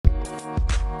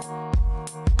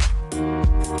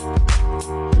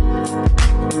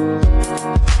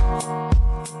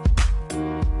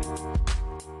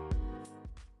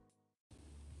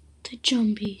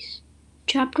Zombies.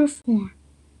 Chapter 4.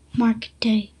 Market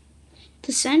Day.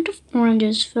 The scent of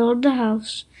oranges filled the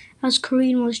house as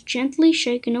Corinne was gently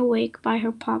shaken awake by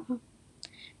her papa.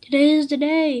 "Today is the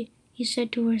day," he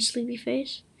said to her sleepy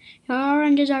face. "Your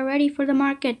oranges are ready for the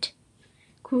market."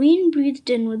 Corinne breathed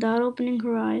in without opening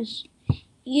her eyes.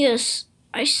 "Yes,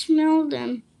 I smell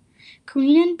them."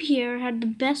 Corinne and Pierre had the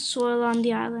best soil on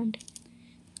the island.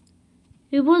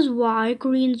 It was why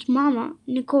Corinne's mama,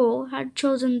 Nicole, had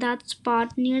chosen that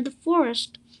spot near the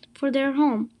forest for their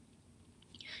home.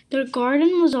 Their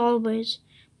garden was always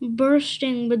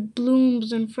bursting with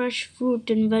blooms and fresh fruit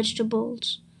and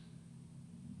vegetables.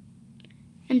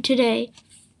 And today,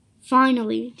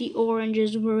 finally, the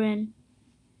oranges were in.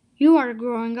 "You are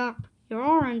growing up. Your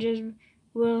oranges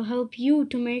will help you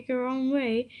to make your own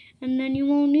way, and then you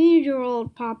won't need your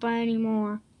old papa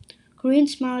anymore." Corinne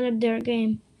smiled at their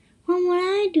game. "What would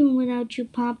I do without you,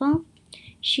 Papa?"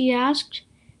 she asked,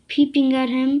 peeping at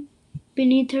him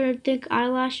beneath her thick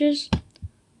eyelashes.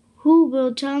 "Who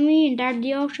will tell me that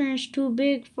the ocean is too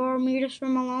big for me to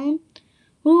swim alone?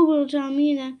 Who will tell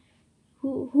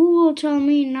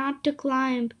me not to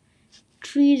climb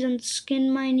trees and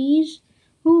skin my knees?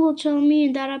 Who will tell me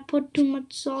that I put too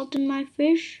much salt in my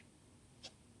fish?"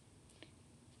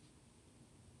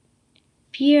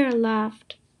 Pierre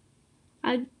laughed.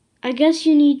 I guess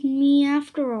you need me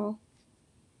after all."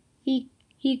 He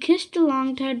kissed the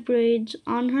long tight braids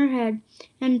on her head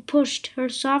and pushed her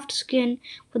soft skin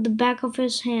with the back of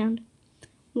his hand.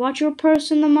 "Watch your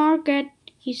purse in the market,"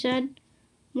 he said.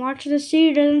 "Watch the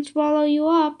sea doesn't swallow you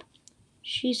up,"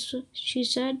 she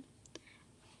said.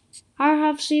 "I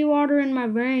have seawater in my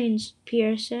veins,"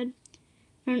 Pierre said.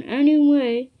 And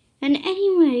anyway,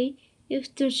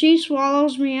 if the sea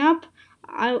swallows me up,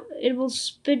 it will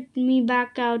spit me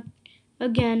back out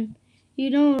again. You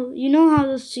know how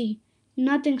the sea.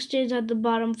 Nothing stays at the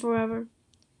bottom forever."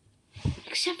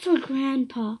 "Except for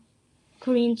Grandpa,"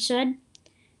 Corinne said.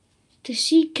 "The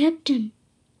sea kept him."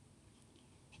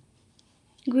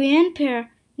 Grandpa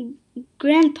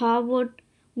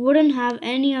wouldn't have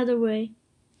any other way.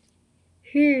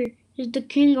 "He is the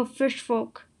king of fish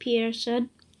folk," Pierre said,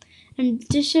 "and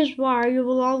this is why you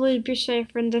will always be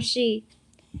safe in the sea."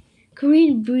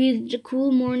 Corinne breathed the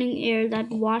cool morning air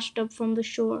that washed up from the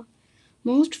shore.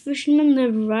 Most fishermen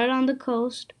lived right on the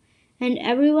coast, and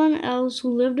everyone else who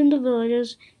lived in the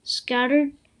villages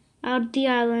scattered out the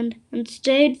island and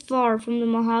stayed far from the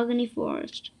mahogany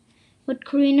forest. But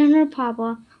Corinne and her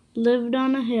papa lived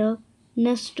on a hill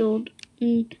nestled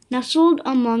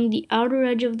among the outer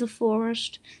edge of the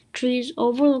forest trees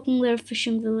overlooking their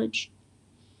fishing village.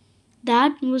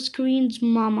 That was Corinne's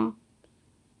mama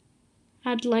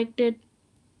had liked it.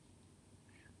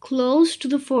 Close to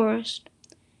the forest.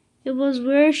 It was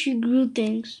where she grew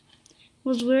things. It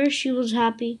was where she was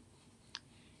happy.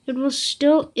 It was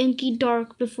still inky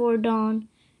dark before dawn,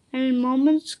 and in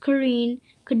moments Corinne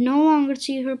could no longer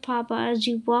see her papa as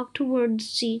he walked toward the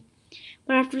sea.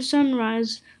 But after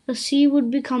sunrise, the sea would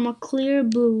become a clear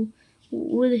blue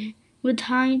with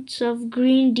hints of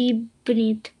green deep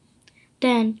beneath.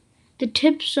 Then the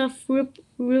tips of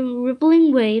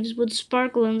rippling waves would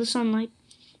sparkle in the sunlight,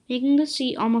 making the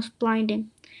sea almost blinding.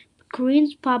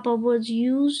 Corinne's papa was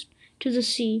used to the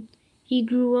sea. He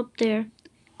grew up there.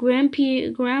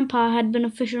 Grandpa had been a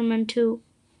fisherman too,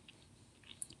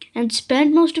 and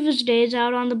spent most of his days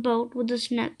out on the boat with his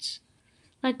nets,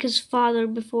 like his father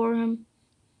before him.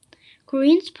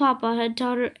 Corinne's papa had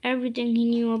taught her everything he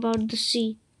knew about the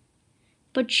sea,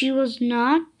 but she was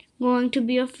not going to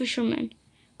be a fisherman.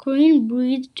 Corinne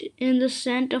breathed in the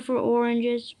scent of her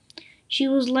oranges. She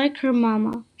was like her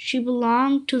mama. She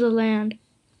belonged to the land.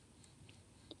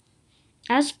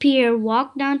 As Pierre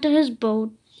walked down to his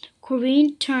boat,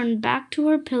 Corinne turned back to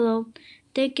her pillow,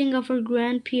 thinking of her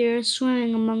grandpierre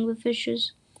swimming among the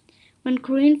fishes. When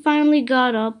Corinne finally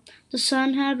got up, the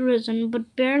sun had risen,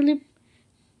 but barely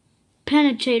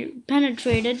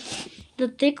penetrated the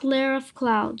thick layer of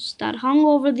clouds that hung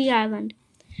over the island.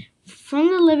 From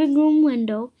the living room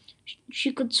window,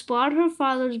 she could spot her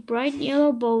father's bright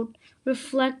yellow boat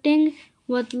reflecting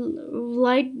what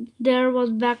light there was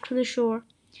back to the shore.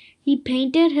 He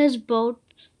painted his boat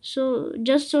so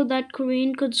that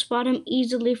Corinne could spot him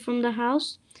easily from the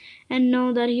house and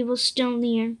know that he was still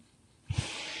near.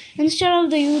 Instead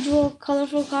of the usual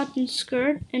colorful cotton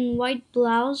skirt and white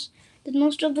blouse that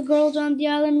most of the girls on the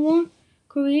island wore,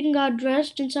 Corinne got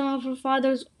dressed in some of her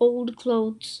father's old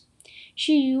clothes.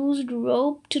 She used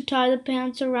rope to tie the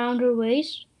pants around her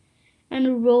waist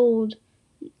and rolled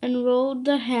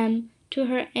the hem to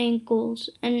her ankles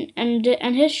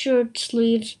and his shirt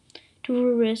sleeves to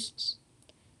her wrists.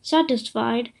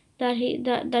 Satisfied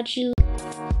that she